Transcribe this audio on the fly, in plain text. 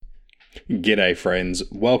G'day friends,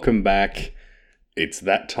 welcome back. It's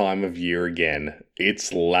that time of year again.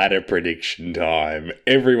 It's ladder prediction time.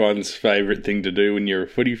 Everyone's favourite thing to do when you're a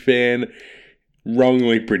footy fan.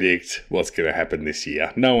 Wrongly predict what's going to happen this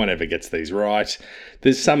year. No one ever gets these right.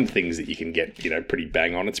 There's some things that you can get, pretty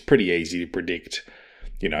bang on. It's pretty easy to predict,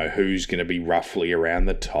 who's going to be roughly around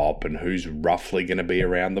the top and who's roughly going to be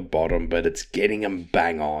around the bottom, but it's getting them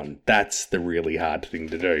bang on. That's the really hard thing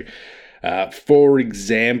to do. For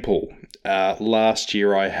example, last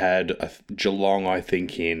year I had Geelong, I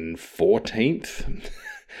think, in 14th,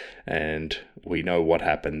 and we know what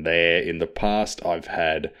happened there. In the past, I've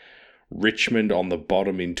had Richmond on the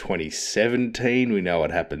bottom in 2017. We know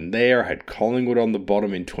what happened there. I had Collingwood on the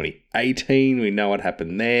bottom in 2018. We know what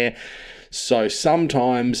happened there. So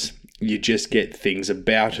sometimes you just get things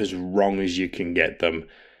about as wrong as you can get them,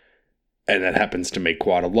 and that happens to me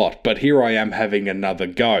quite a lot. But here I am having another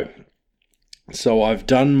go. So I've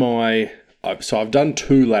done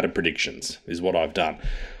two ladder predictions is what I've done.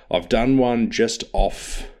 I've done one just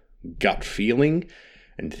off gut feeling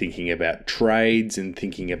and thinking about trades and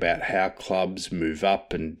thinking about how clubs move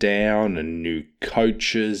up and down and new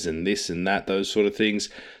coaches and this and that, those sort of things.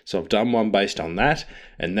 So I've done one based on that.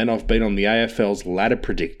 And then I've been on the AFL's ladder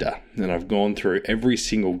predictor and I've gone through every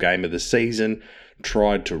single game of the season,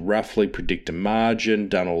 tried to roughly predict a margin,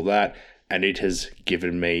 done all that, and it has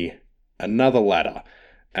given me another ladder.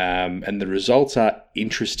 And the results are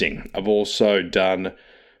interesting. I've also done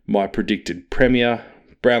my predicted Premier,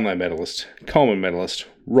 Brownlow medalist, Coleman medalist,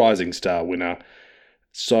 Rising Star winner.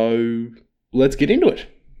 So let's get into it.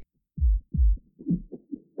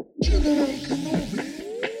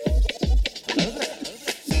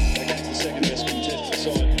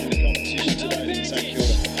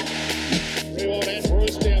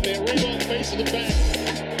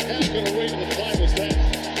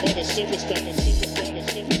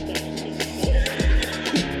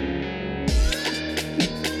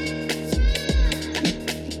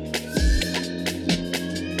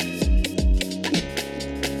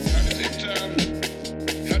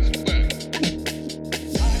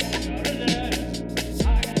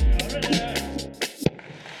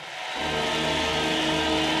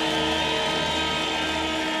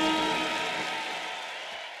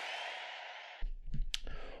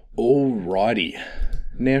 Alrighty.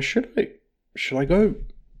 Now, should I go?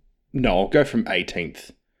 No, I'll go from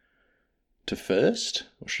 18th to 1st,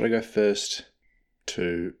 or should I go 1st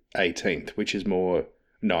to 18th, which is more...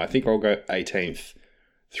 No, I think I'll go 18th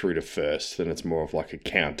through to 1st, then it's more of like a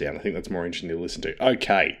countdown. I think that's more interesting to listen to.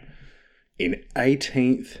 Okay, in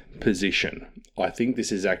 18th position, I think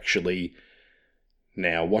this is actually...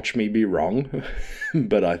 Now, watch me be wrong,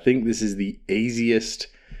 but I think this is the easiest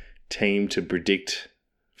team to predict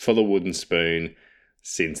for the Wooden Spoon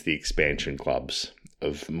since the expansion clubs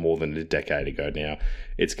of more than a decade ago now.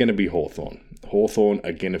 It's going to be Hawthorn. Hawthorn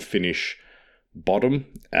are going to finish bottom.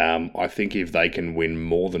 I think if they can win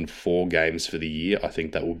more than 4 games for the year, I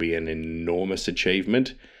think that will be an enormous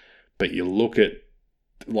achievement. But you look at,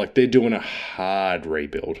 they're doing a hard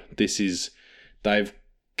rebuild. They've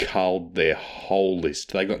culled their whole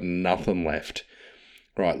list. They got nothing left.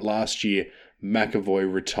 Right, last year,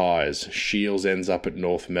 McAvoy retires. Shields ends up at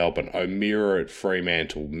North Melbourne. O'Meara at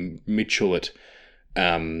Fremantle. Mitchell at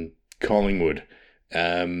Collingwood.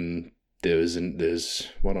 There's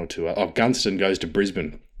one or two. Gunston goes to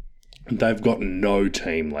Brisbane. They've got no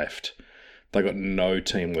team left. I've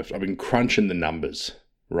been crunching the numbers,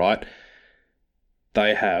 right?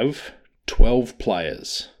 They have 12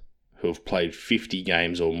 players who have played 50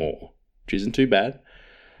 games or more, which isn't too bad.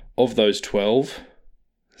 Of those 12,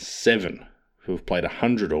 7 who have played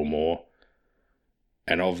 100 or more,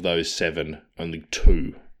 and of those 7, only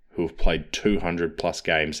 2 who have played 200 plus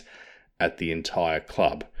games at the entire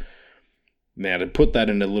club. Now, to put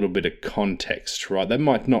that in a little bit of context, right, that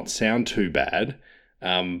might not sound too bad,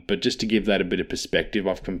 but just to give that a bit of perspective,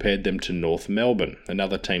 I've compared them to North Melbourne,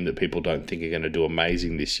 another team that people don't think are going to do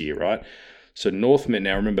amazing this year, right? So North Melbourne,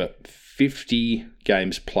 now remember, 50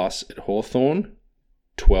 games plus at Hawthorn,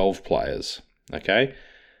 12 players, okay?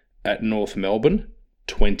 At North Melbourne,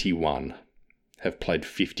 21 have played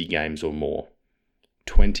 50 games or more.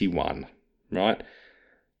 21, right?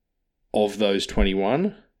 Of those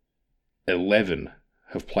 21, 11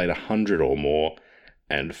 have played 100 or more,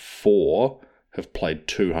 and 4 have played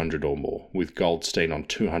 200 or more, with Goldstein on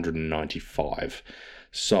 295.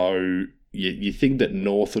 So you think that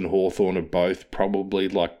North and Hawthorn are both probably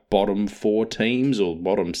bottom 4 teams or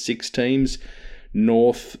bottom 6 teams.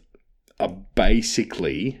 North are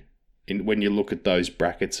basically, when you look at those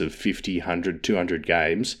brackets of 50, 100, 200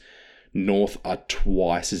 games, North are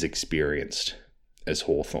twice as experienced as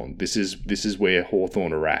Hawthorn. This is where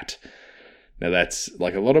Hawthorn are at. Now that's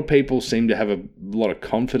like a lot of people seem to have a lot of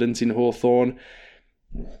confidence in Hawthorn.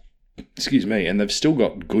 Excuse me, and they've still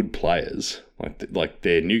got good players. Like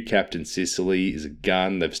their new captain Sicily is a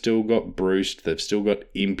gun. They've still got Bruce. They've still got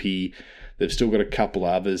Impey. They've still got a couple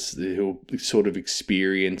others who are sort of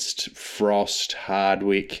experienced. Frost,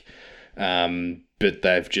 Hardwick, but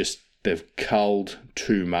they've culled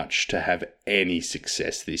too much to have any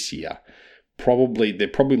success this year. They're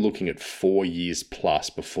probably looking at 4 years plus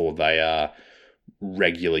before they are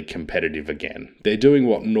regularly competitive again. They're doing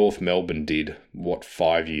what North Melbourne did,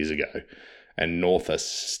 5 years ago, and North are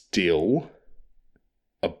still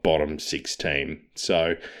a bottom 6 team.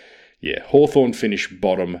 So, yeah, Hawthorn finished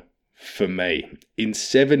bottom for me. In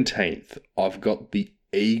 17th, I've got the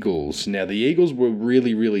Eagles. Now, the Eagles were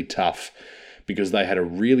really, really tough because they had a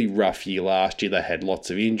really rough year last year. They had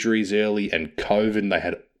lots of injuries early and COVID. They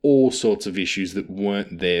had all sorts of issues that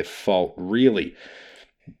weren't their fault, really.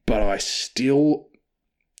 But I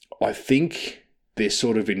think they're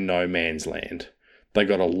sort of in no man's land. They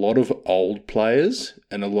got a lot of old players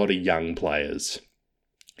and a lot of young players,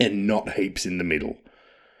 and not heaps in the middle.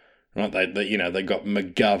 Right? They got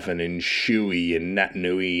McGovern and Shuey and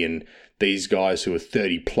Natanui and these guys who are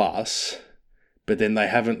 30 plus, but then they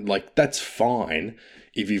haven't, that's fine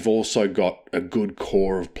if you've also got a good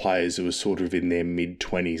core of players who are sort of in their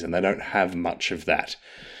mid-20s, and they don't have much of that.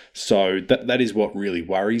 So that is what really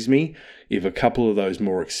worries me. If a couple of those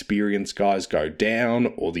more experienced guys go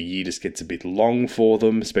down, or the year just gets a bit long for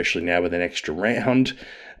them, especially now with an extra round,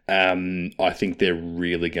 I think they're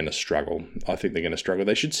really going to struggle.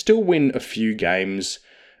 They should still win a few games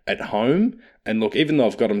at home. And look, even though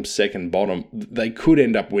I've got them second bottom, they could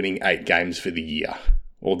end up winning 8 games for the year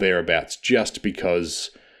or thereabouts, just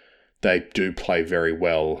because they do play very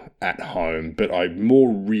well at home. But I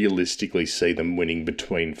more realistically see them winning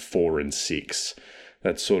between 4 and 6.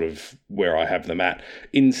 That's sort of where I have them at.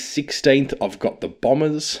 In 16th, I've got the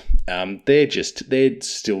Bombers. They're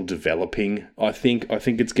still developing. I think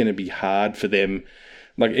it's going to be hard for them.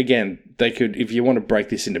 Again, they could, if you want to break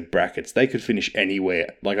this into brackets, they could finish anywhere.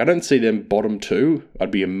 I don't see them bottom 2.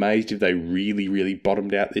 I'd be amazed if they really, really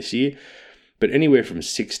bottomed out this year. But anywhere from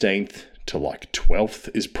 16th to 12th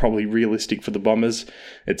is probably realistic for the Bombers.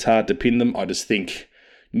 It's hard to pin them. I just think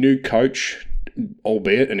new coach,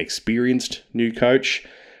 albeit an experienced new coach,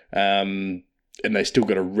 and they still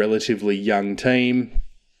got a relatively young team.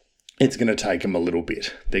 It's going to take them a little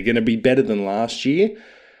bit. They're going to be better than last year,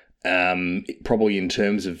 probably in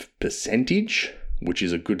terms of percentage, which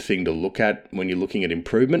is a good thing to look at when you're looking at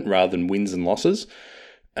improvement rather than wins and losses.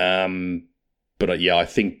 But yeah, I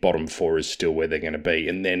think bottom 4 is still where they're going to be.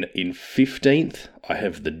 And then in 15th, I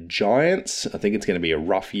have the Giants. I think it's going to be a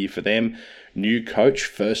rough year for them. New coach,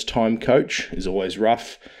 first-time coach is always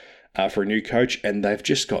rough for a new coach. And they've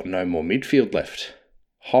just got no more midfield left.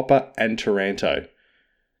 Hopper and Taranto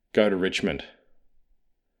go to Richmond.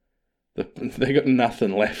 They got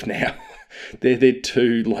nothing left now. they're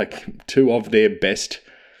two of their best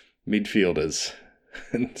midfielders.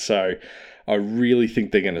 And so I really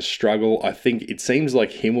think they're going to struggle. I think it seems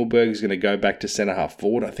like Himmelberg's going to go back to centre-half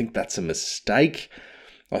forward. I think that's a mistake.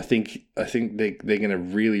 I think they're going to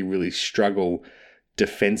really, really struggle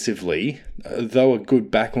defensively, though a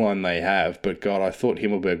good backline they have. But God, I thought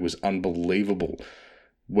Himmelberg was unbelievable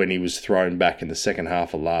when he was thrown back in the second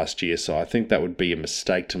half of last year. So I think that would be a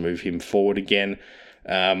mistake to move him forward again.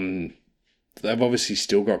 They've obviously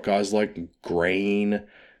still got guys like Green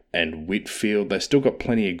and Whitfield. They've still got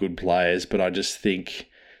plenty of good players, but I just think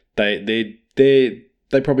they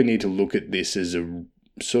probably need to look at this as a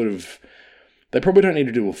sort of... They probably don't need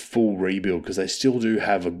to do a full rebuild because they still do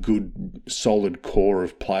have a good, solid core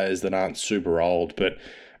of players that aren't super old, but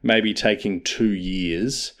maybe taking 2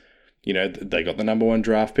 years... they got the number 1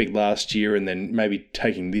 draft pick last year, and then maybe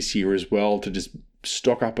taking this year as well to just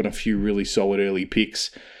stock up on a few really solid early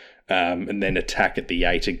picks, and then attack at the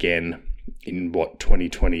 8 again in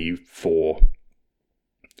 2024,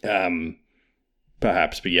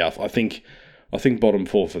 perhaps. But yeah, I think bottom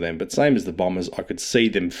 4 for them. But same as the Bombers, I could see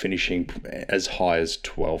them finishing as high as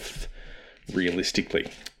 12th, realistically.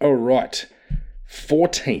 All right,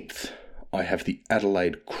 14th. I have the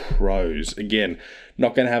Adelaide Crows. Again,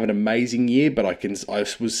 not going to have an amazing year, but I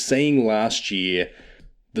was seeing last year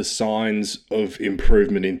the signs of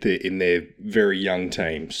improvement in their very young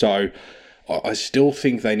team. So I still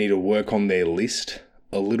think they need to work on their list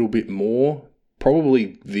a little bit more.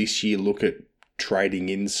 Probably this year look at trading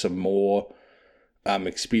in some more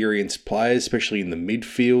experienced players, especially in the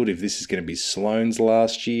midfield. If this is going to be Sloane's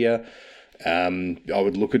last year, I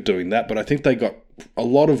would look at doing that. But I think they got a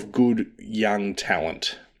lot of good young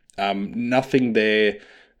talent. Nothing there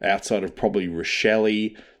outside of probably Rochelle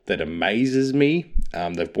that amazes me.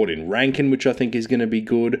 They've brought in Rankin, which I think is going to be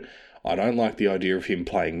good. I don't like the idea of him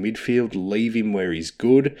playing midfield. Leave him where he's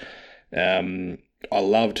good. I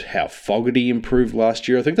loved how Fogarty improved last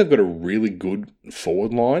year. I think they've got a really good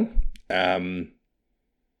forward line.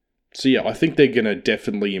 So yeah, I think they're going to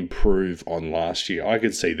definitely improve on last year. I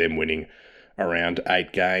could see them winning around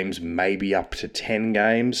 8 games, maybe up to 10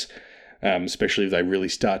 games, especially if they really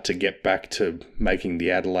start to get back to making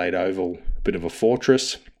the Adelaide Oval a bit of a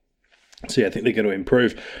fortress. So yeah, I think they're going to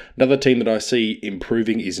improve. Another team that I see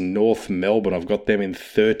improving is North Melbourne. I've got them in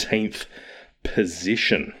 13th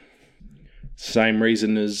position. Same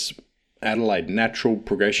reason as Adelaide, natural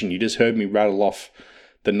progression. You just heard me rattle off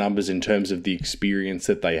the numbers in terms of the experience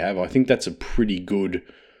that they have. I think that's a pretty good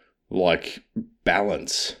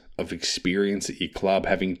balance of experience at your club,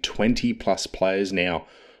 having 20 plus players now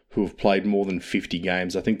who have played more than 50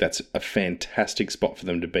 games. I think that's a fantastic spot for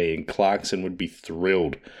them to be in. Clarkson would be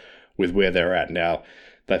thrilled with where they're at now.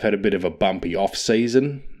 They've had a bit of a bumpy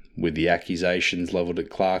off-season with the accusations levelled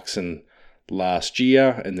at Clarkson last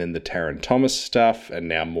year, and then the Taron Thomas stuff, and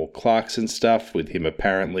now more Clarkson stuff with him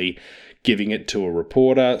apparently giving it to a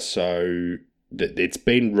reporter. So it's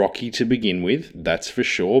been rocky to begin with, that's for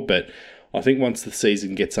sure. But I think once the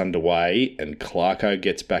season gets underway and Clarko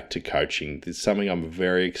gets back to coaching, there's something I'm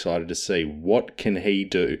very excited to see. What can he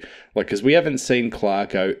do? Because we haven't seen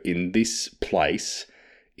Clarko in this place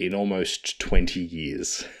in almost 20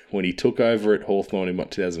 years. When he took over at Hawthorn in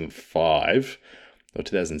 2005 or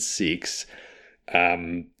 2006,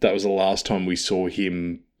 that was the last time we saw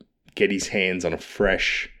him get his hands on a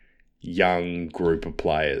fresh, young group of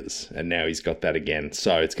players, and now he's got that again.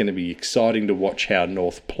 So it's going to be exciting to watch how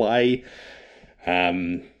North play.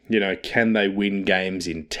 Can they win games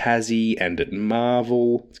in Tassie and at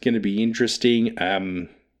Marvel? It's going to be interesting.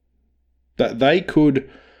 That they could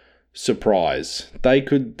surprise. They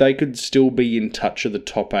could still be in touch of the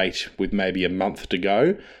top 8 with maybe a month to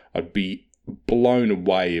go. I'd be blown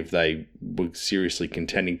away if they were seriously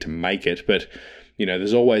contending to make it, but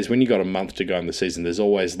there's always, when you got a month to go in the season, there's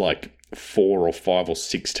always 4 or 5 or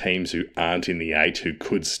 6 teams who aren't in the 8 who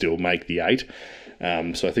could still make the 8.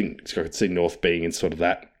 So I think I could see North being in sort of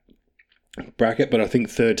that bracket, but I think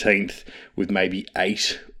 13th with maybe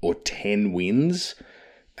 8 or 10 wins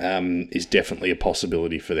is definitely a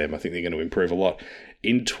possibility for them. I think they're going to improve a lot.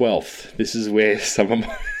 In 12th, this is where some of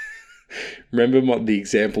my... Remember the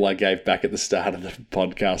example I gave back at the start of the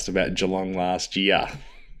podcast about Geelong last year?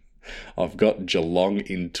 I've got Geelong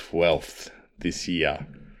in 12th this year.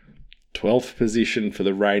 12th position for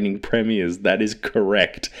the reigning premiers. That is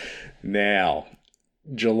correct. Now,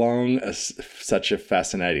 Geelong is such a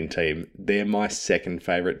fascinating team. They're my second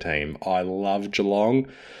favourite team. I love Geelong.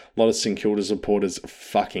 A lot of St Kilda supporters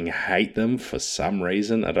fucking hate them for some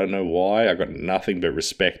reason. I don't know why. I got nothing but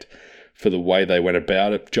respect for the way they went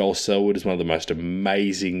about it. Joel Selwood is one of the most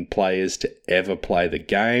amazing players to ever play the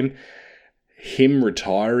game. Him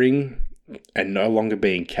retiring and no longer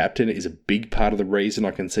being captain is a big part of the reason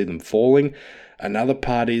I can see them falling. Another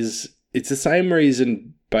part is it's the same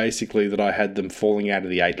reason basically that I had them falling out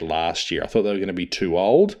of the 8 last year. I thought they were going to be too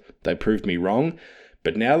old. They proved me wrong.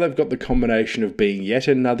 But now they've got the combination of being yet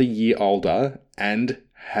another year older and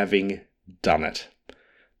having done it.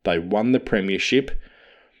 They won the premiership.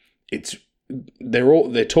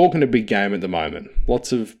 They're talking a big game at the moment.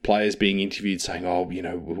 Lots of players being interviewed saying,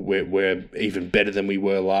 we're even better than we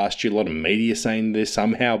were last year. A lot of media saying they're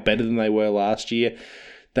somehow better than they were last year.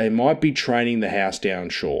 They might be training the house down,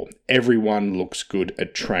 sure. Everyone looks good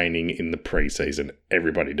at training in the preseason.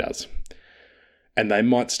 Everybody does. And they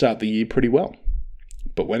might start the year pretty well.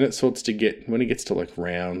 But when it gets to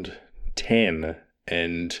round 10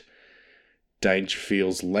 and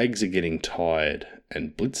Dangerfield's legs are getting tired,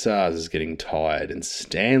 and Blitzars is getting tired, and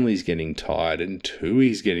Stanley's getting tired, and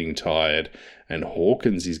Tui's getting tired, and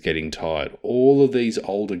Hawkins is getting tired. All of these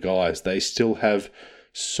older guys, they still have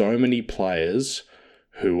so many players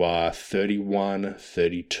who are 31,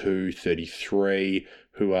 32, 33,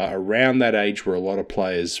 who are around that age where a lot of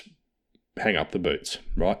players hang up the boots,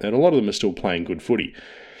 right? And a lot of them are still playing good footy.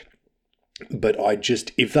 But I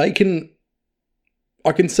can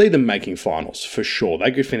see them making finals for sure.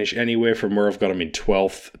 They could finish anywhere from where I've got them in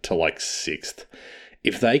 12th to 6th.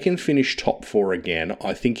 If they can finish top 4 again,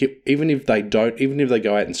 I think even if they go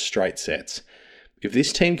out in straight sets, if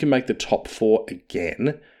this team can make the top 4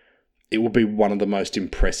 again, it will be one of the most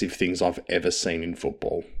impressive things I've ever seen in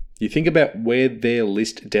football. You think about where their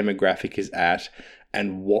list demographic is at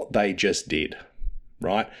and what they just did,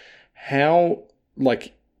 right? How,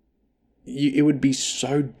 it would be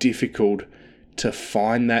so difficult to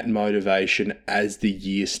find that motivation as the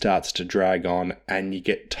year starts to drag on and you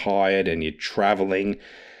get tired and you're traveling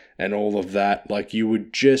and all of that. Like, you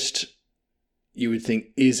would think,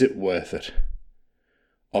 is it worth it?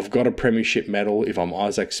 I've got a premiership medal. If I'm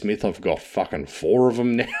Isaac Smith, I've got fucking 4 of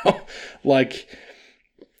them now. Like,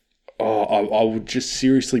 I would just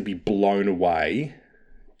seriously be blown away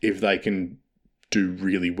if they can do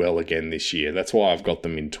really well again this year. That's why I've got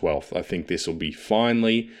them in 12th. I think this will be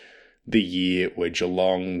finally the year where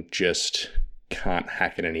Geelong just can't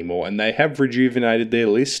hack it anymore. And they have rejuvenated their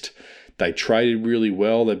list. They traded really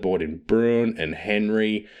well. They brought in Bruin and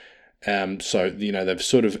Henry. So, they've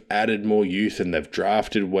sort of added more youth and they've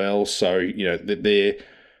drafted well. So,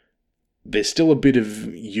 there's still a bit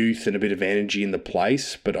of youth and a bit of energy in the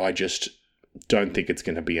place, but I just don't think it's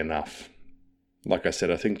going to be enough. Like I said,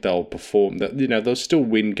 I think they'll perform. They'll still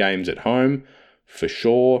win games at home for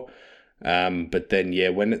sure. But then,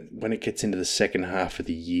 when it gets into the second half of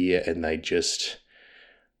the year and they just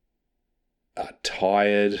are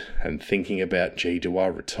tired and thinking about, gee, do I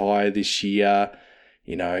retire this year?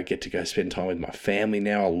 I get to go spend time with my family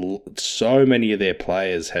now. So many of their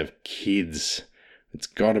players have kids. It's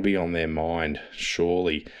got to be on their mind,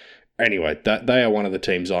 surely. Anyway, they are one of the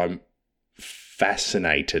teams I'm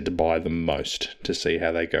fascinated by the most to see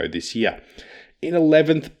how they go this year. In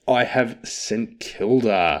 11th, I have St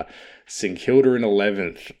Kilda. St Kilda in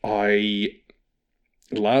 11th.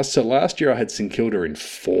 Last year I had St Kilda in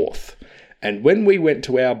 4th. And when we went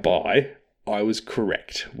to our bye, I was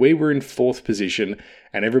correct. We were in 4th position,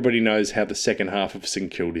 and everybody knows how the second half of St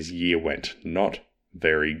Kilda's year went. Not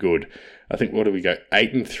very good. I think, what do we go?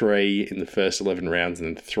 8-3 in the first 11 rounds,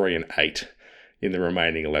 and then 3-8 in the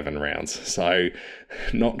remaining 11 rounds. So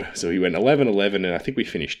we went 11-11, and I think we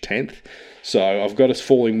finished 10th. So I've got us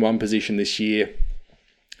falling one position this year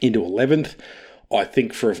into 11th. I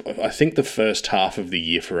think the first half of the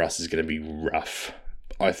year for us is going to be rough.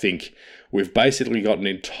 I think we've basically got an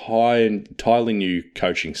entirely new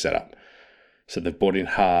coaching setup. So they've brought in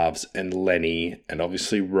Halves and Lenny and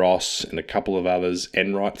obviously Ross and a couple of others.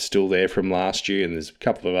 Enright's still there from last year, and there's a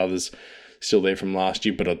couple of others still there from last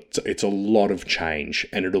year, but it's a lot of change,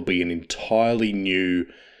 and it'll be an entirely new...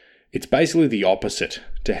 It's basically the opposite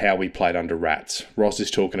to how we played under Rats. Ross is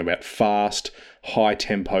talking about fast,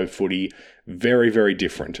 high-tempo footy, very, very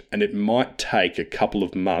different, and it might take a couple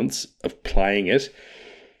of months of playing it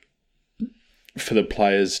for the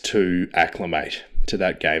players to acclimate to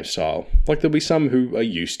that game style. Like, there'll be some who are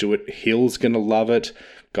used to it. Hill's going to love it.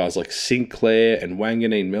 Guys like Sinclair and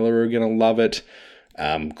Wanganeen Miller are going to love it.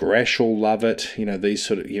 Gresh will love it. These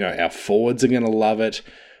sort of, our forwards are going to love it.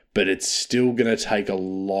 But it's still going to take a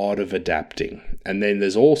lot of adapting. And then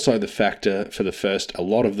there's also the factor for a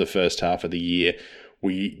lot of the first half of the year,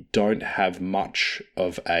 we don't have much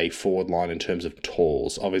of a forward line in terms of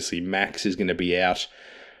talls. Obviously, Max is going to be out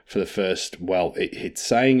for the first, it's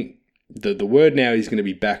saying the word now is going to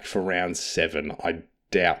be back for round 7. I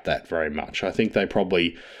doubt that very much. I think they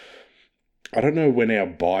probably, I don't know when our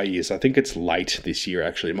bye is. I think it's late this year,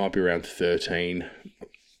 actually. It might be around 13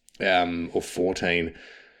 or 14.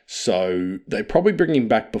 So they probably bring him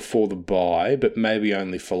back before the bye, but maybe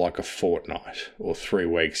only for like a fortnight or 3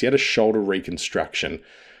 weeks. He had a shoulder reconstruction,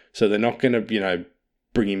 so they're not going to,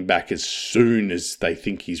 bring him back as soon as they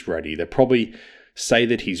think he's ready. They probably say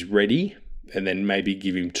that he's ready and then maybe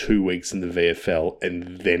give him 2 weeks in the VFL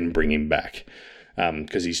and then bring him back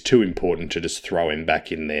because he's too important to just throw him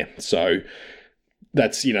back in there. So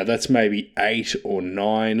that's maybe 8 or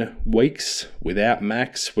 9 weeks without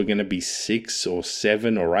Max. We're going to be 6 or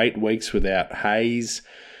 7 or 8 weeks without Hayes.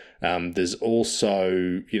 There's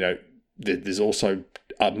also, there's also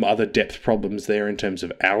other depth problems there in terms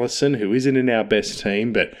of Allison, who isn't in our best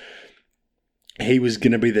team, but he was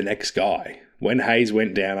going to be the next guy. When Hayes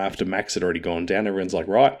went down after Max had already gone down, everyone's like,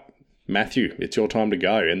 right, Matthew, it's your time to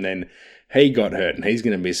go. And then he got hurt, and he's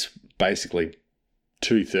going to miss basically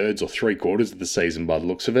 2/3 or 3/4 of the season by the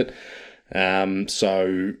looks of it.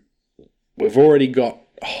 So we've already got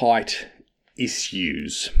height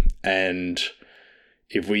issues, and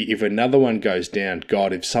if another one goes down,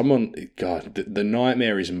 the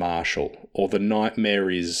nightmare is Marshall, or the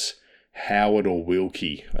nightmare is Howard or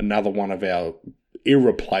Wilkie, another one of our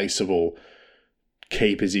irreplaceable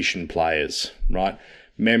key position players, right?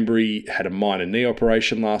 Membry had a minor knee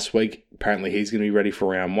operation last week. Apparently he's going to be ready for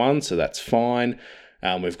round 1, so that's fine.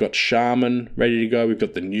 We've got Sharman ready to go. We've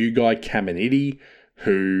got the new guy, Caminiti,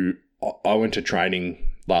 who I went to training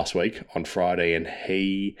last week on Friday, and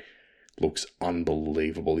he looks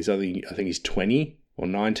unbelievable. I think he's 20 or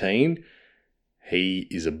 19. He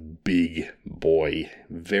is a big boy.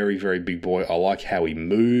 Very, very big boy. I like how he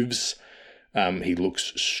moves. He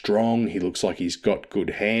looks strong. He looks like he's got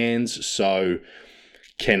good hands. So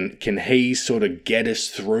can he sort of get us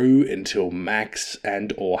through until Max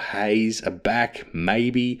and or Hayes are back?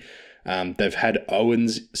 Maybe. They've had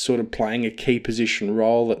Owens sort of playing a key position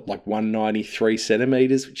role at like 193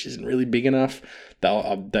 centimetres, which isn't really big enough.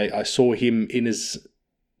 I saw him in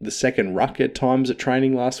the second ruck at times at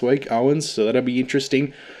training last week, Owens, so that'll be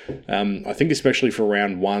interesting. I think especially for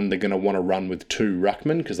round one, they're going to want to run with two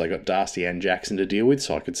ruckmen because they got Darcy and Jackson to deal with,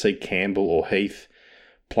 so I could see Campbell or Heath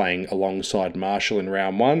playing alongside Marshall in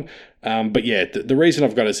round one. But yeah, the reason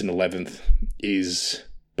I've got us in 11th is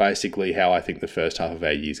basically how I think the first half of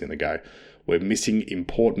our year is going to go. We're missing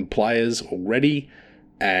important players already,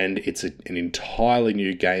 and it's an entirely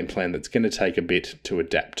new game plan that's going to take a bit to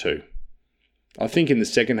adapt to. I think in the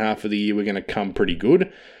second half of the year we're going to come pretty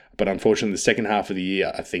good, but unfortunately the second half of the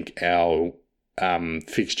year I think our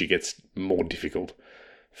fixture gets more difficult.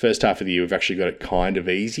 First half of the year we've actually got it kind of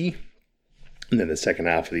easy, and then the second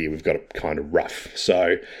half of the year we've got it kind of rough.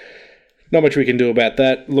 So not much we can do about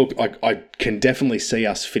that. Look, I can definitely see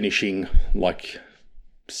us finishing like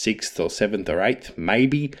 6th or 7th or 8th,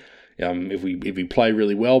 maybe, if we play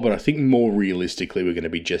really well. But I think more realistically, we're going to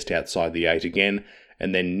be just outside the 8 again.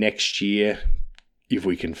 And then next year, if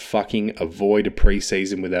we can fucking avoid a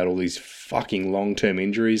preseason without all these fucking long-term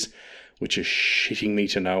injuries, which are shitting me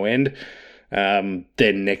to no end, then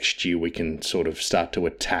next year we can sort of start to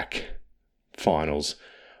attack finals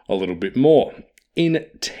a little bit more. In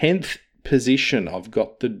 10th position, I've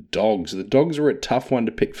got the Dogs. The Dogs are a tough one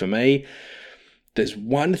to pick for me. There's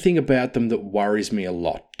one thing about them that worries me a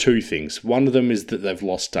lot. Two things. One of them is that they've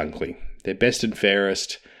lost Dunkley. Their best and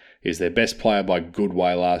fairest is their best player by good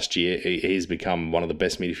way last year. He's become one of the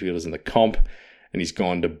best midfielders in the comp, and he's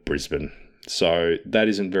gone to Brisbane. So that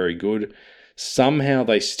isn't very good. Somehow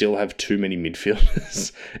they still have too many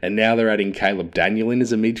midfielders, and now they're adding Caleb Daniel in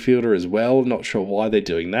as a midfielder as well. Not sure why they're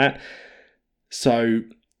doing that. So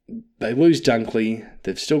they lose Dunkley,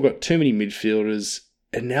 they've still got too many midfielders,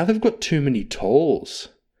 and now they've got too many talls.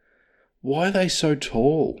 Why are they so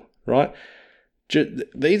tall, right?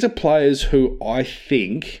 These are players who I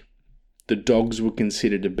think the Dogs would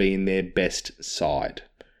consider to be in their best side.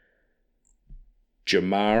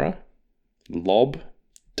 Jamara, Lobb,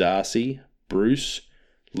 Darcy, Bruce,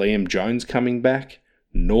 Liam Jones coming back,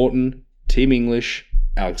 Norton, Tim English,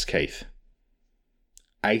 Alex Keith.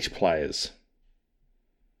 8 players.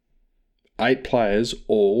 8 players,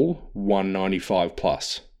 all 195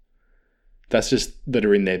 plus. That's just that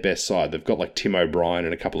are in their best side. They've got like Tim O'Brien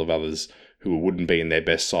and a couple of others who wouldn't be in their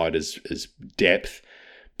best side as depth.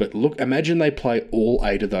 But look, imagine they play all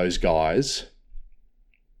 8 of those guys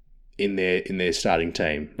in their starting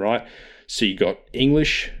team, right? So you got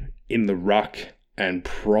English in the ruck and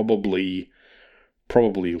probably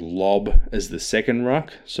Lobb as the second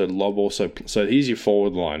ruck. So Lobb also. So here's your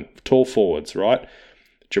forward line, tall forwards, right?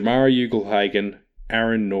 Jamara Ugle-Hagan,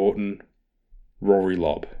 Aaron Norton, Rory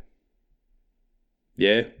Lobb.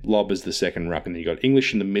 Yeah, Lobb is the second ruck, and then you got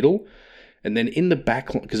English in the middle, and then in the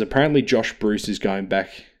back, because apparently Josh Bruce is going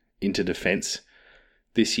back into defence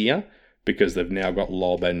this year because they've now got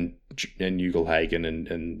Lobb and Ugle-Hagan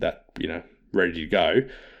and that, ready to go.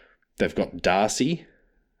 They've got Darcy,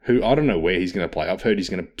 who I don't know where he's going to play. I've heard he's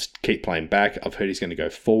going to keep playing back. I've heard he's going to go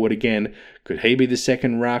forward again. Could he be the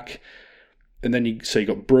second ruck? And then you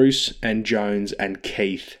got Bruce and Jones and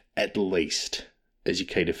Keith at least as your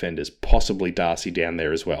key defenders, possibly Darcy down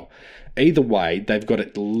there as well. Either way, they've got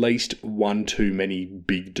at least one too many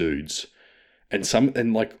big dudes.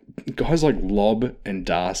 And like guys like Lobb and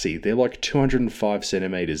Darcy, they're like 205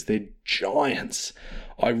 centimetres. They're giants.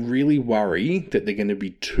 I really worry that they're going to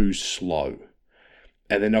be too slow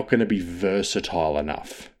and they're not going to be versatile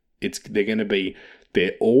enough.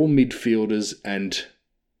 They're all midfielders and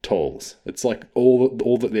talls. It's like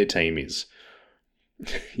all that their team is.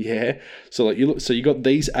 Yeah. So you got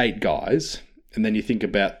these 8 guys, and then you think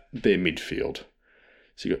about their midfield.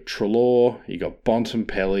 So you got Treloar, you got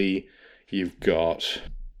Bontempelli, you've got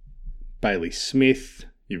Bailey Smith,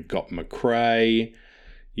 you've got McRae,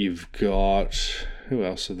 you've got, who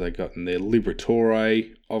else have they got in there?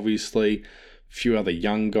 Liberatore, obviously, a few other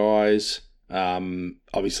young guys.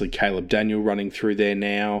 Obviously Caleb Daniel running through there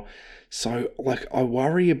now. So, I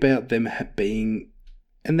worry about them being...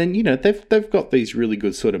 And then, they've got these really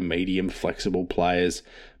good sort of medium, flexible players.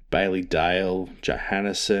 Bailey Dale,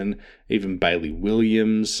 Johannesson, even Bailey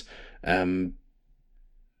Williams. But,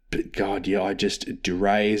 God, yeah,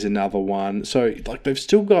 Duray is another one. So, they've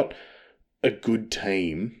still got a good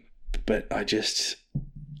team. But I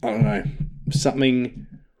don't know. something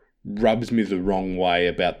rubs me the wrong way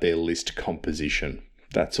about their list composition.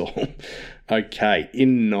 That's all. Okay,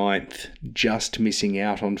 in ninth, just missing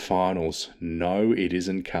out on finals. No, it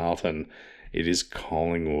isn't Carlton. It is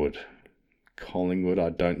Collingwood. Collingwood, I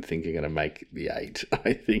don't think are going to make the 8.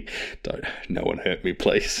 I think, no one hurt me,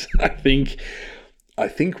 please. I think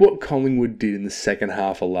what Collingwood did in the second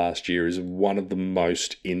half of last year is one of the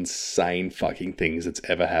most insane fucking things that's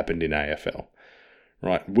ever happened in AFL.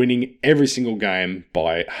 Right, winning every single game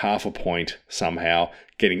by half a point somehow,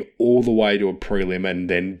 getting all the way to a prelim and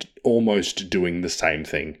then almost doing the same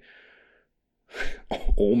thing.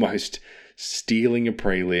 Almost stealing a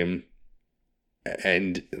prelim,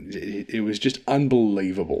 and it was just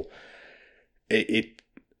unbelievable.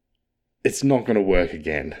 It's not going to work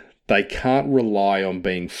again. They can't rely on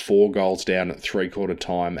being 4 goals down at 3/4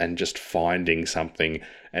 time and just finding something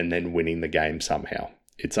and then winning the game somehow.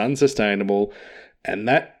 It's unsustainable. And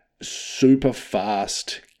that super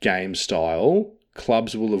fast game style,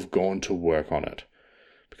 clubs will have gone to work on it.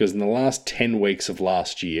 Because in the last 10 weeks of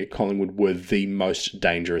last year, Collingwood were the most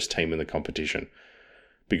dangerous team in the competition.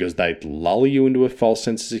 Because they'd lull you into a false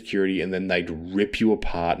sense of security and then they'd rip you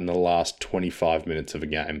apart in the last 25 minutes of a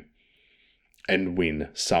game. And win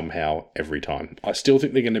somehow every time. I still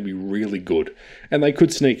think they're going to be really good. And they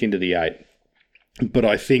could sneak into the 8. But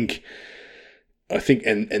I think,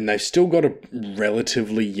 and they've still got a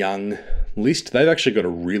relatively young list. They've actually got a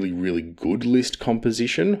really, really good list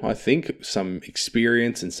composition, I think. Some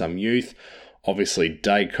experience and some youth. Obviously,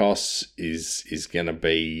 Dacos is going to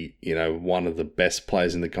be, one of the best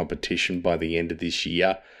players in the competition by the end of this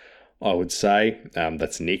year, I would say.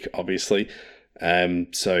 That's Nick, obviously.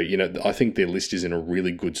 So, I think their list is in a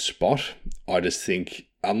really good spot. I just think,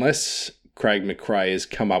 unless Craig McRae has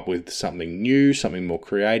come up with something new, something more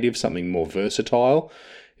creative, something more versatile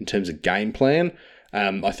in terms of game plan,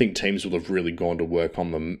 I think teams will have really gone to work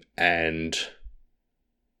on them and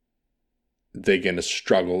they're going to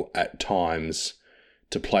struggle at times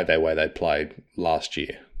to play the way they played last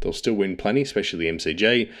year. They'll still win plenty, especially the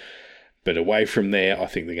MCG, but away from there, I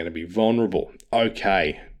think they're going to be vulnerable.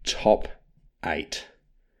 Okay, top 8.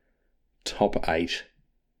 Top 8.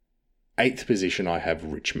 8th position, I have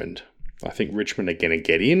Richmond. I think Richmond are going to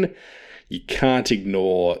get in. You can't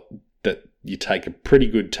ignore that you take a pretty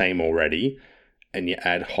good team already and you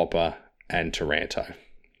add Hopper and Taranto.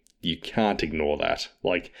 You can't ignore that.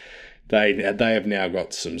 They have now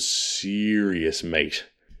got some serious meat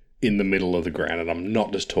in the middle of the ground, and I'm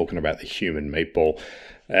not just talking about the human meatball.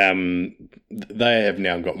 They have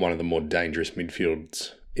now got one of the more dangerous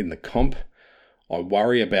midfields in the comp. I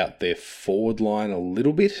worry about their forward line a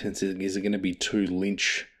little bit. Is it going to be too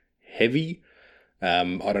Lynch heavy?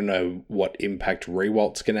 I don't know what impact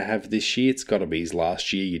Rewalt's going to have this year. It's got to be his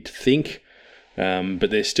last year, you'd think. But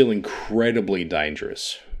they're still incredibly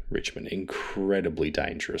dangerous, Richmond. Incredibly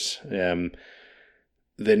dangerous. They're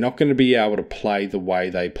not going to be able to play the way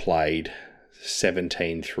they played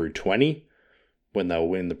 17 through 20 when they were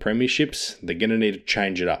winning the premierships. They're going to need to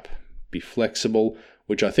change it up. Be flexible,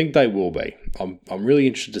 which I think they will be. I'm really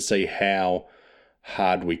interested to see how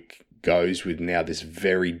Hardwick goes with now this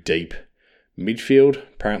very deep midfield.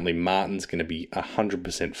 Apparently Martin's going to be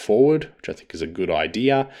 100% forward, which I think is a good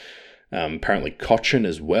idea. Apparently Cochin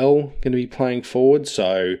as well going to be playing forward.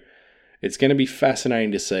 So it's going to be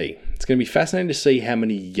fascinating to see. It's going to be fascinating to see how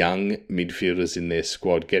many young midfielders in their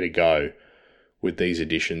squad get a go with these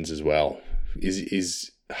additions as well.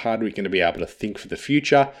 Is Hardwick going to be able to think for the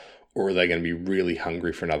future, or are they going to be really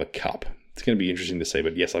hungry for another cup? It's going to be interesting to see.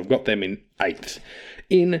 But yes, I've got them in 8th.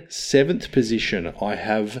 In 7th position, I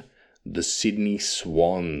have the Sydney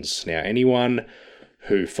Swans. Now, anyone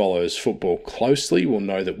who follows football closely will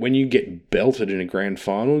know that when you get belted in a grand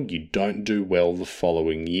final, you don't do well the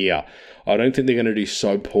following year. I don't think they're going to do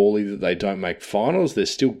so poorly that they don't make finals. They're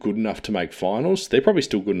still good enough to make finals. They're probably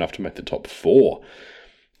still good enough to make the top 4.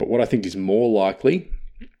 But what I think is more likely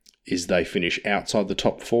is they finish outside the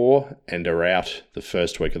top 4 and are out the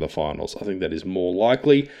first week of the finals. I think that is more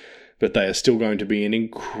likely, but they are still going to be an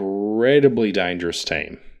incredibly dangerous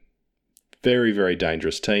team. Very, very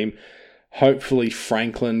dangerous team. Hopefully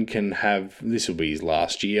Franklin can have, this will be his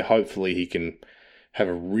last year, hopefully he can have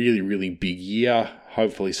a really, really big year.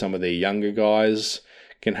 Hopefully some of their younger guys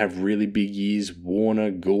can have really big years.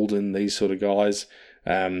 Warner, Goulden, these sort of guys.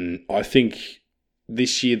 I think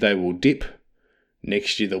this year they will dip.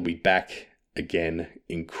 Next year they'll be back again,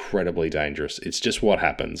 incredibly dangerous. It's just what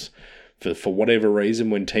happens. For whatever reason,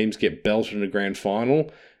 when teams get belted in a grand final,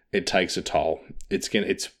 it takes a toll.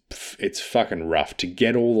 It's fucking rough to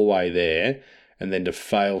get all the way there and then to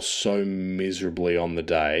fail so miserably on the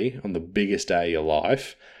day, on the biggest day of your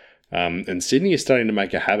life. And Sydney is starting to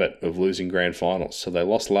make a habit of losing grand finals. So they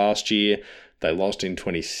lost last year. They lost in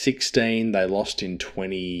 2016. They lost in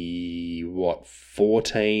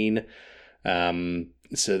 2014.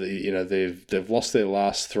 So they've lost their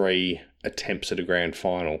last 3 attempts at a grand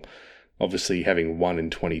final. Obviously, having won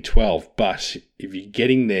in 2012. But if you're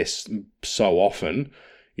getting there so often,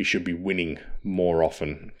 you should be winning more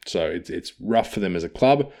often. So it's rough for them as a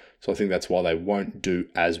club. So I think that's why they won't do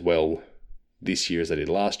as well this year as they did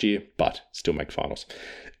last year, but still make finals.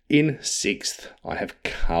 In 6th, I have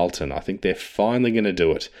Carlton. I think they're finally going to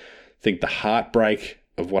do it. I think the heartbreak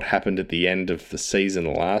of what happened at the end of the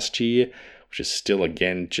season last year, which is still,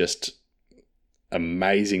 again, just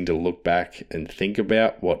amazing to look back and think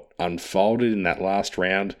about what unfolded in that last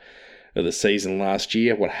round of the season last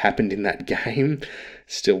year, what happened in that game,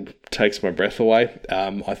 still takes my breath away.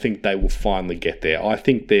 I think they will finally get there. I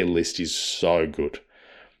think their list is so good.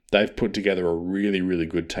 They've put together a really, really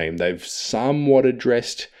good team. They've somewhat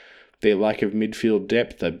addressed their lack of midfield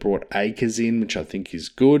depth. They brought Akers in, which I think is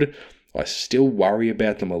good. I still worry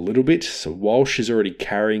about them a little bit. So Walsh is already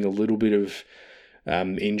carrying a little bit of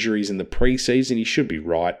injuries in the preseason. He should be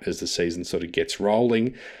right as the season sort of gets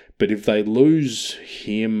rolling. But if they lose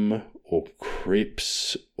him or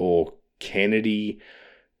Cripps or Kennedy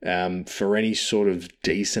for any sort of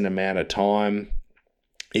decent amount of time,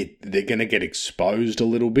 they're going to get exposed a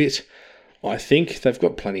little bit. I think they've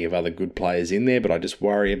got plenty of other good players in there, but I just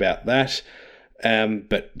worry about that.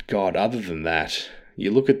 But God, other than that, you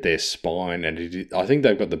look at their spine, and I think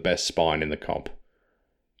they've got the best spine in the comp.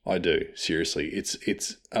 I do, seriously.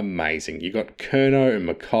 It's amazing. You got Curnow and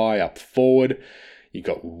Mackay up forward. You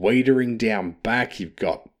got Wiedering down back. You've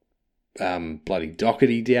got bloody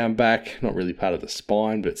Doherty down back. Not really part of the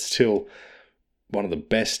spine, but still one of the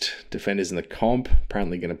best defenders in the comp.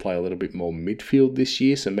 Apparently going to play a little bit more midfield this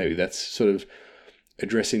year, so maybe that's sort of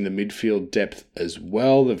addressing the midfield depth as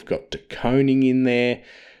well. They've got De Koning in there.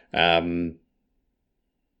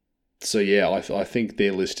 So yeah, I think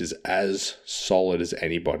their list is as solid as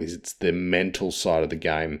anybody's. It's their mental side of the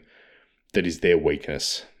game that is their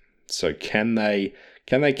weakness. So can they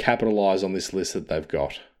capitalise on this list that they've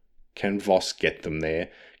got? Can Voss get them there?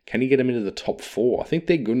 Can he get them into the top 4? I think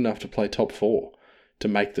they're good enough to play top 4. To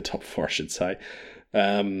make the top 4, I should say.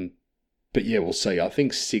 But yeah, we'll see. I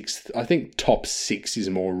think top 6 is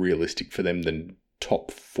more realistic for them than top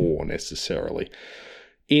 4 necessarily.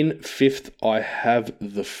 In 5th, I have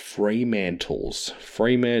the Fremantles.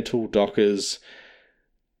 Fremantle Dockers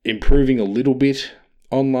improving a little bit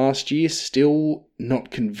on last year. Still not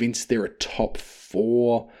convinced they're a top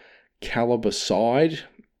 4 caliber side.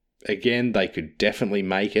 Again, they could definitely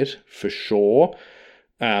make it for sure.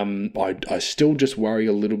 I still just worry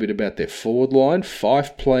a little bit about their forward line.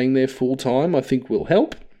 Fife playing there full time, I think, will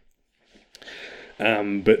help.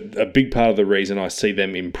 But a big part of the reason I see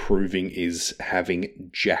them improving is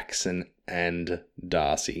having Jackson and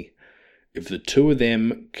Darcy. If the two of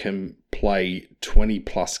them can play 20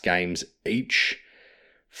 plus games each,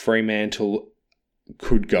 Fremantle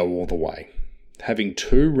could go all the way. Having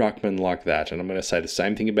 2 ruckmen like that, and I'm going to say the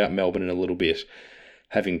same thing about Melbourne in a little bit,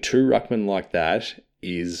 having 2 ruckmen like that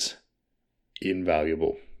is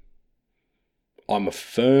invaluable. I'm a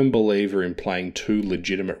firm believer in playing 2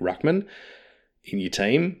 legitimate ruckmen in your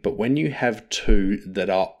team, but when you have 2 that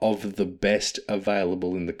are of the best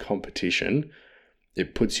available in the competition,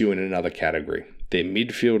 it puts you in another category. Their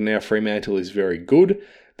midfield now, Fremantle, is very good.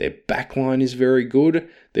 Their backline is very good.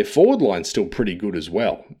 Their forward line's still pretty good as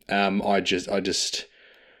well. I just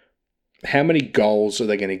how many goals are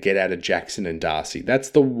they going to get out of Jackson and Darcy? That's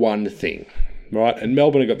the one thing, right? And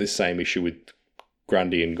Melbourne have got this same issue with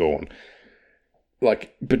Grundy and Gawn.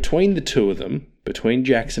 Like, between the two of them, between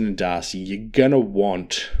Jackson and Darcy, you're going to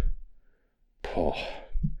want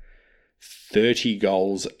 30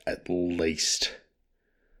 goals at least.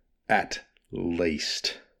 At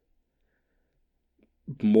least.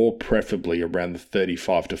 More preferably around the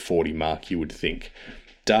 35 to 40 mark, you would think.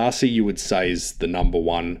 Darcy, you would say, is the number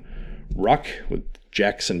 1 ruck, with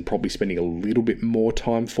Jackson probably spending a little bit more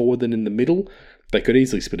time forward than in the middle. They could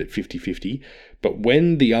easily split it 50-50, but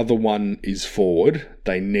when the other one is forward,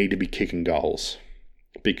 they need to be kicking goals.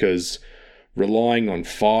 Because relying on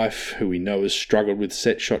Fife, who we know has struggled with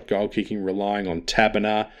set shot goal kicking, relying on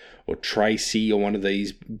Taberner or Tracy or one of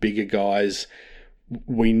these bigger guys,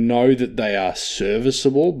 we know that they are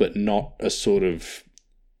serviceable, but not a sort of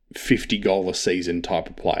 50 goal a season type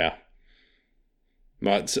of player.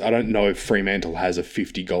 Right? I don't know if Fremantle has a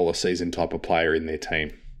 50 goal a season type of player in their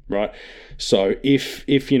team. Right? So if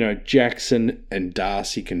Jackson and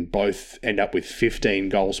Darcy can both end up with 15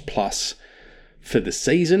 goals plus for the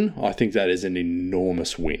season, I think that is an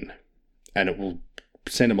enormous win. and it will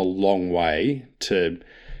send them a long way to,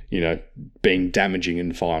 being damaging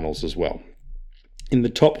in finals as well. In the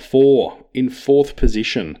top 4, in 4th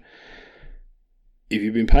position, if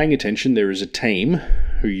you've been paying attention, there is a team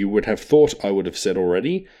who you would have thought I would have said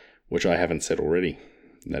already, which I haven't said already.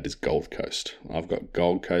 And that is Gold Coast. I've got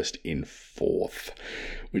Gold Coast in 4th,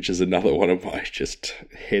 which is another one of my just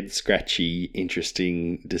head-scratchy,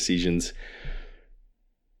 interesting decisions.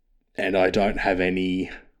 And I don't have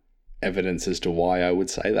any evidence as to why I would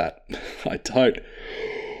say that. I don't.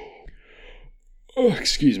 Oh,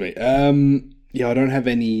 excuse me. I don't have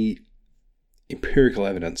any empirical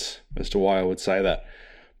evidence as to why I would say that.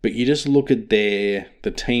 But you just look at the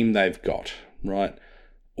team they've got, right?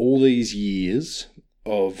 All these years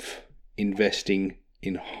of investing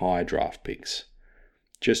in high draft picks.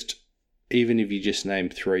 Just, even if you just name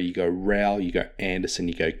 3, you go Rowell, you go Anderson,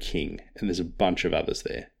 you go King, and there's a bunch of others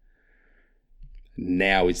there.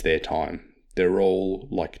 Now is their time. They're all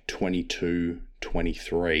like 22,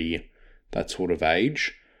 23, that sort of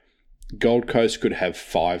age. Gold Coast could have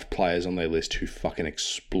 5 players on their list who fucking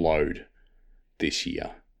explode this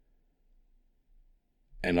year.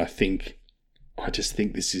 And I just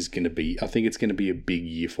think this is going to be, I think it's going to be a big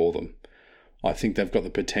year for them. I think they've got the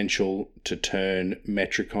potential to turn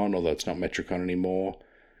Metricon, although it's not Metricon anymore.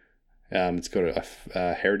 It's got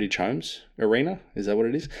a Heritage Homes Arena. Is that what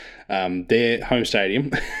it is? Their home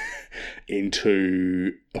stadium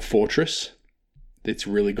into a fortress. It's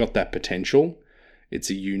really got that potential. It's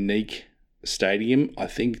a unique stadium. I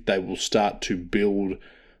think they will start to build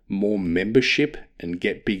more membership and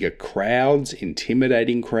get bigger crowds,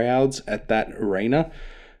 intimidating crowds at that arena.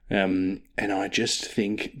 And I just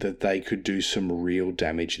think that they could do some real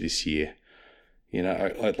damage this year.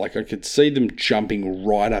 I could see them jumping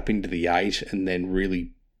right up into the 8 and then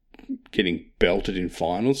really getting belted in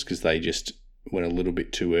finals because they just went a little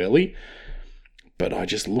bit too early. But I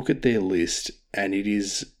just look at their list and it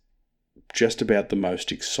is just about the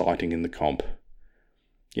most exciting in the comp.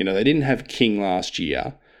 They didn't have King last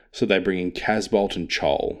year, so they bring in Casbolt and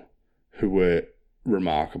Chol, who were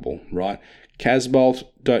remarkable, right? Casbolt,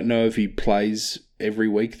 don't know if he plays every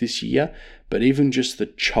week this year, but even just the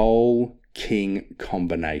Chol-King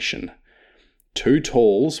combination. 2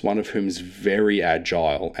 talls, one of whom is very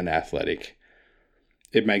agile and athletic.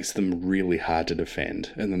 It makes them really hard to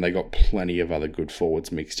defend. And then they got plenty of other good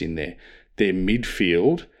forwards mixed in there. Their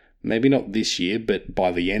midfield, maybe not this year, but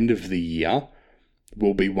by the end of the year,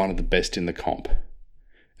 will be one of the best in the comp.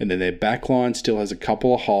 And then their backline still has a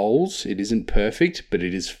couple of holes. It isn't perfect, but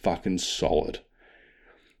it is fucking solid.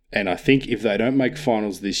 And I think if they don't make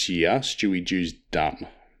finals this year, Stewie Dew's done,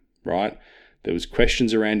 right? There was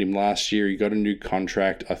questions around him last year. He got a new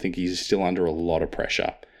contract. I think he's still under a lot of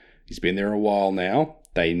pressure. He's been there a while now.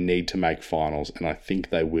 They need to make finals, and I think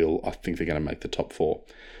they will. I think they're going to make the top 4.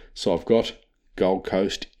 So I've got Gold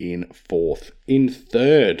Coast in 4th. In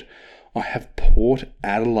 3rd, I have Port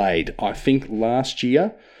Adelaide. I think last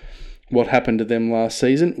year, what happened to them last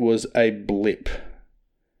season was a blip.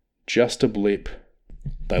 Just a blip.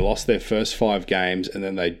 They lost their first 5 games and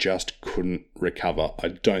then they just couldn't recover. I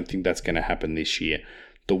don't think that's going to happen this year.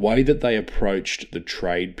 The way that they approached the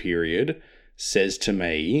trade period says to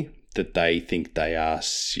me that they think they are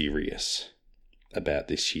serious about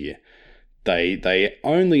this year. They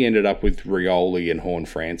only ended up with Rioli and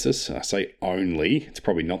Horne-Francis. I say only. It's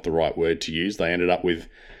probably not the right word to use. They ended up with,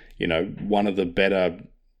 one of the better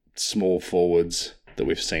small forwards that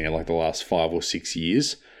we've seen in like the last 5 or 6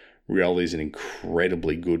 years. Rioli's an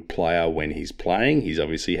incredibly good player when he's playing. He's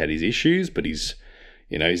obviously had his issues, but he's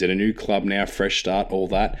at a new club now, fresh start, all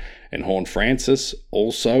that. And Horne-Francis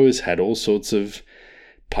also has had all sorts of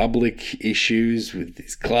public issues with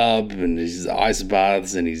his club and his ice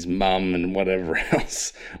baths and his mum and whatever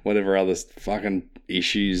else, whatever other fucking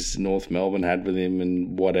issues North Melbourne had with him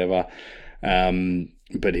and whatever.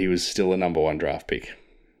 But he was still a number 1 draft pick.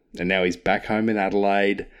 And now he's back home in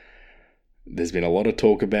Adelaide. There's been a lot of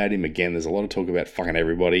talk about him. Again, there's a lot of talk about fucking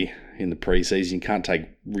everybody in the preseason. You can't take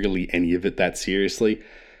really any of it that seriously.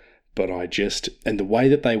 But and the way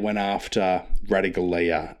that they went after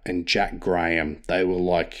Radigalia and Jack Graham, they were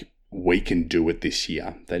like, we can do it this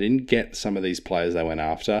year. They didn't get some of these players they went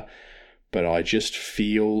after, but I just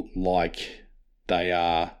feel like they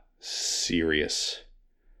are serious.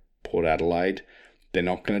 Port Adelaide, they're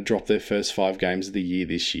not going to drop their first 5 games of the year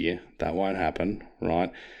this year. That won't happen,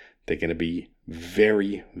 right? They're going to be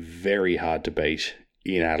very, very hard to beat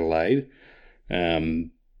in Adelaide.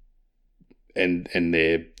 And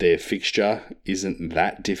their fixture isn't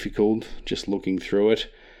that difficult, just looking through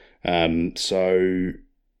it. So,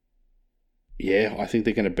 yeah, I think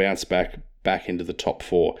they're going to bounce back into the top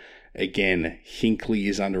 4. Again, Hinkley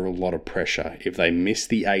is under a lot of pressure. If they miss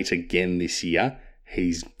the 8 again this year,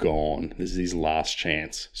 he's gone. This is his last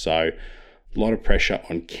chance. So, a lot of pressure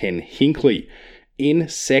on Ken Hinkley. In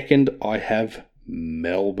second, I have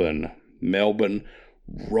Melbourne. Melbourne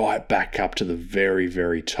right back up to the very,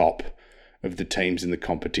 very top of the teams in the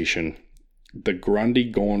competition. The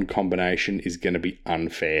Grundy-Gawn combination is going to be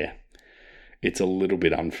unfair. It's a little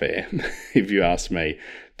bit unfair, if you ask me.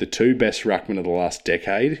 The two best ruckmen of the last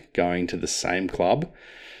decade going to the same club.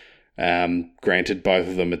 Granted, both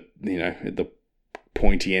of them at the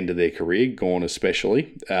pointy end of their career, Gawn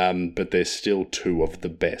especially, but they're still two of the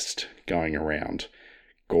best going around.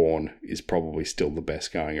 Gawn is probably still the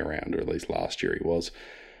best going around, or at least last year he was.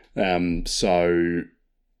 So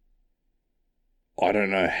I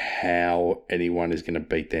don't know how anyone is going to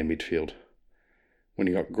beat their midfield. When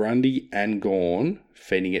you got Grundy and Gawn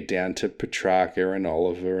feeding it down to Petrarca and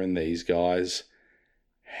Oliver and these guys,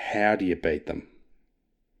 how do you beat them?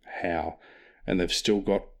 How? And they've still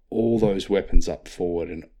got all those weapons up forward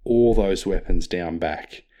and all those weapons down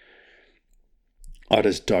back. I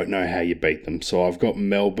just don't know how you beat them. So I've got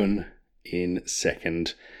Melbourne in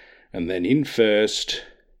second. And then in first,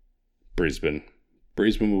 Brisbane.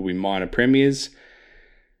 Brisbane will be minor premiers.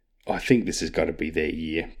 I think this has got to be their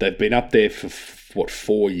year. They've been up there for,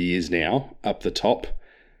 4 years now, up the top.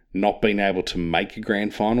 Not been able to make a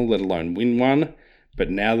grand final, let alone win one.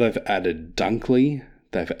 But now they've added Dunkley.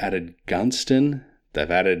 They've added Gunston.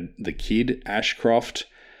 They've added the kid, Ashcroft,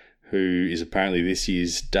 who is apparently this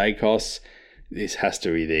year's Dacos. This has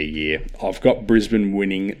to be their year. I've got Brisbane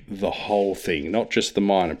winning the whole thing, not just the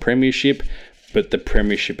minor premiership, but the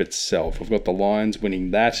premiership itself. I've got the Lions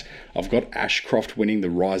winning that. I've got Ashcroft winning the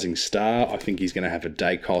Rising Star. I think he's going to have a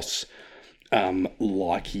Dacos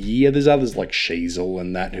like year. There's others like Sheasel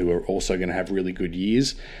and that who are also going to have really good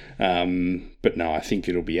years. But no, I think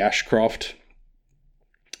it'll be Ashcroft.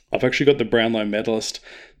 I've actually got the Brownlow medalist.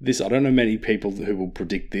 I don't know many people who will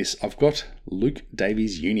predict this. I've got Luke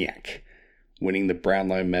Davies-Uniacke winning the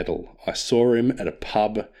Brownlow medal. I saw him at a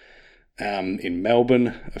pub in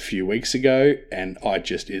Melbourne a few weeks ago, and I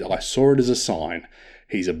saw it as a sign.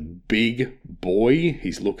 He's a big boy.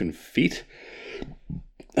 He's looking fit.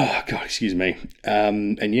 Oh God, excuse me.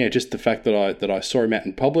 And yeah, just the fact that I saw him out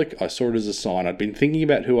in public, I saw it as a sign. I'd been thinking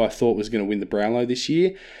about who I thought was going to win the Brownlow this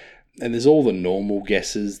year, and there's all the normal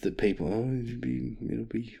guesses that people, it'll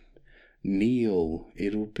be Neil,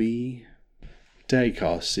 it'll be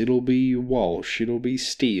Dacos, it'll be Walsh, it'll be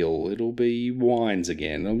Steele, it'll be Wines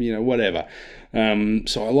again, whatever.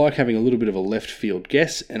 So I like having a little bit of a left field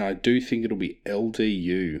guess, and I do think it'll be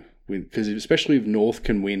LDU, because especially if North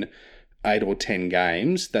can win 8 or 10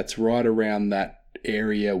 games, that's right around that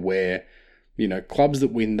area where, clubs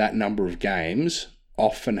that win that number of games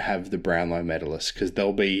often have the Brownlow medalists, because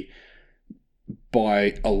they'll be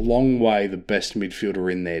by a long way the best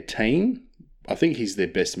midfielder in their team. I think he's their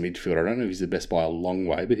best midfielder. I don't know if he's the best by a long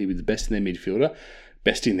way, but he was the best in their midfielder,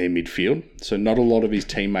 best in their midfield. So not a lot of his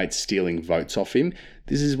teammates stealing votes off him.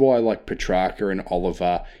 This is why, like Petrarca and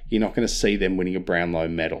Oliver, you're not going to see them winning a Brownlow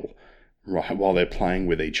medal, right, while they're playing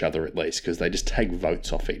with each other at least, because they just take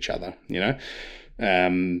votes off each other,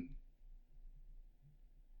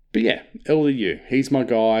 But yeah, LDU. He's my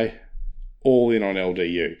guy. All in on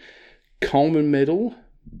LDU. Coleman medal,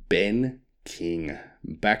 Ben King.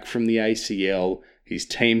 Back from the ACL. His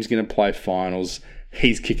team's going to play finals.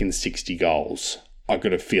 He's kicking 60 goals. I've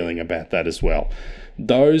got a feeling about that as well.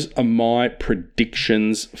 Those are my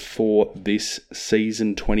predictions for this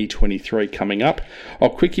season 2023 coming up. I'll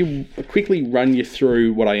quickly run you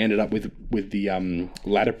through what I ended up with the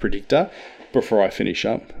ladder predictor before I finish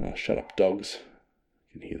up. Oh, shut up, dogs.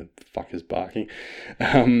 You can hear the fuckers barking.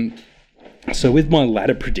 So with my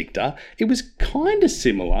ladder predictor, it was kind of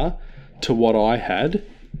similar to what I had.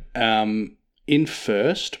 In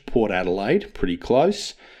first, Port Adelaide, pretty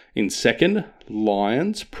close. In second,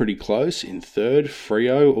 Lions, pretty close. In third,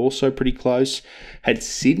 Freo, also pretty close. Had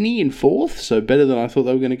Sydney in fourth, so better than I thought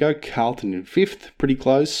they were going to go. Carlton in fifth, pretty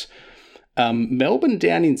close. Melbourne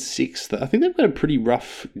down in sixth. I think they've got a pretty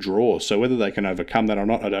rough draw, so whether they can overcome that or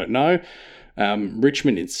not, I don't know.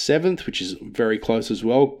 Richmond in seventh, which is very close as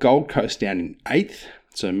well. Gold Coast down in eighth,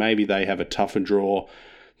 so maybe they have a tougher draw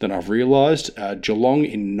than I've realised. Geelong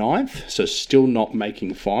in ninth, so still not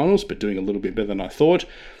making finals, but doing a little bit better than I thought.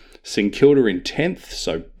 St Kilda in 10th,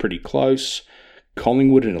 so pretty close.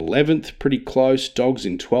 Collingwood in 11th, pretty close. Dogs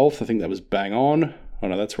in 12th, I think that was bang on. Oh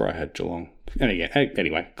no, that's where I had Geelong.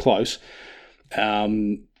 Anyway, close.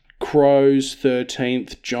 Crows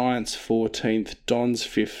 13th, Giants 14th, Dons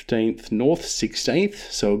 15th, North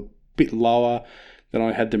 16th, so a bit lower then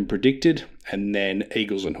I had them predicted, and then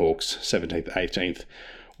Eagles and Hawks, 17th, 18th.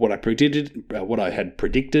 What I had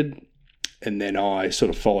predicted, and then I sort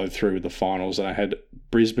of followed through with the finals, and I had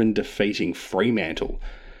Brisbane defeating Fremantle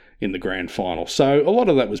in the grand final. So a lot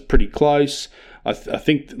of that was pretty close. I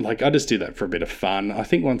think, like, I just do that for a bit of fun. I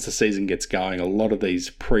think once the season gets going, a lot of these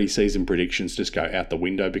pre-season predictions just go out the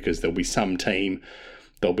window, because there'll be some team,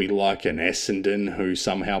 there'll be like an Essendon who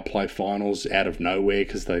somehow play finals out of nowhere,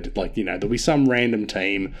 because they, like, you know, there'll be some random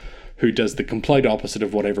team who does the complete opposite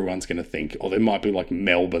of what everyone's going to think. Or there might be like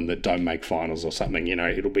Melbourne that don't make finals or something, you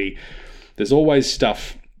know. There's always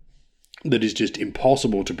stuff that is just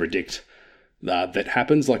impossible to predict that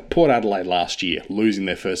happens, like Port Adelaide last year, losing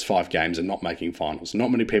their first 5 games and not making finals.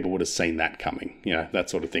 Not many people would have seen that coming, you know,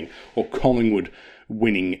 that sort of thing. Or Collingwood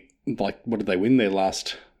winning, like, what did they win? Their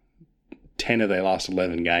last 10 of their last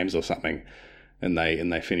 11 games or something, and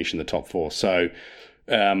they finish in the top 4. So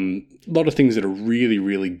a lot of things that are really,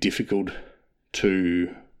 really difficult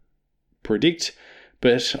to predict,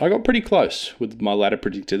 but I got pretty close with my ladder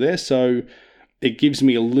predictor there, so it gives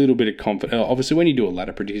me a little bit of confidence. Obviously, when you do a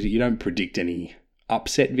ladder predictor, you don't predict any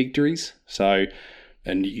upset victories, so,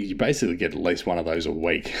 and you basically get at least one of those a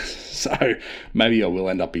week. So maybe I will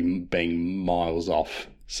end up being miles off.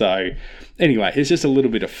 So anyway, it's just a little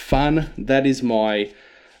bit of fun. That is my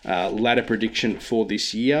ladder prediction for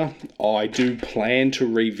this year. I do plan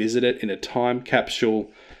to revisit it in a time capsule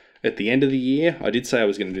at the end of the year. I did say I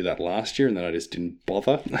was going to do that last year, and then I just didn't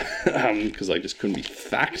bother because I just couldn't be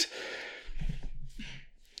fact.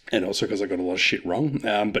 And also because I got a lot of shit wrong.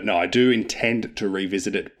 But no, I do intend to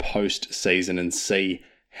revisit it post-season and see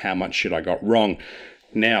how much shit I got wrong.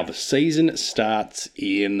 Now, the season starts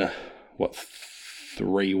in,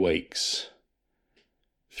 3 weeks?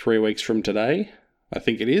 3 weeks from today, I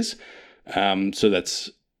think it is. So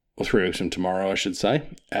that's, or 3 weeks from tomorrow, I should say.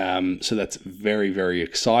 So that's very, very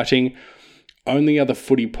exciting. Only other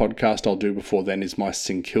footy podcast I'll do before then is my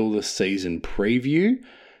St Kilda season preview.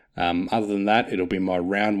 Other than that, it'll be my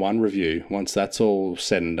round 1 review once that's all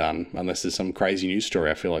said and done, unless there's some crazy news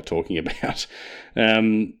story I feel like talking about.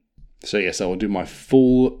 So yes, I will do my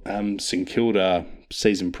full St Kilda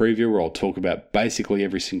season preview, where I'll talk about basically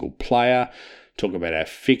every single player, talk about our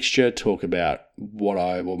fixture, talk about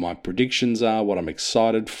what my predictions are, what I'm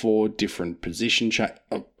excited for, different position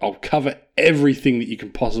I'll cover everything that you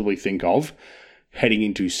can possibly think of heading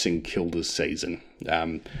into St Kilda's season.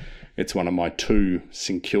 It's one of my 2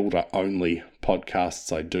 St Kilda only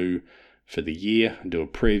podcasts I do for the year. I do a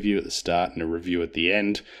preview at the start and a review at the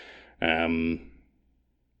end.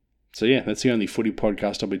 So yeah, that's the only footy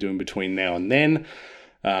podcast I'll be doing between now and then.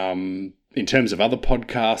 In terms of other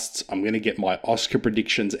podcasts, I'm going to get my Oscar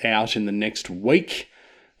predictions out in the next week,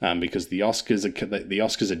 because the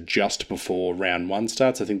Oscars are just before round 1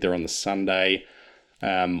 starts. I think they're on the Sunday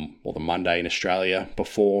or the Monday in Australia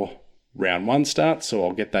before round 1 starts, so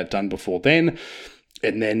I'll get that done before then.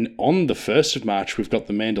 And then on the 1st of March, we've got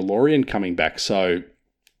The Mandalorian coming back, so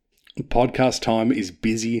podcast time is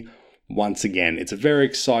busy once again. It's a very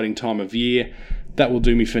exciting time of year. That will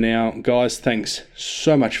do me for now. Guys, thanks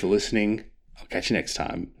so much for listening. I'll catch you next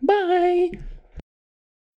time. Bye!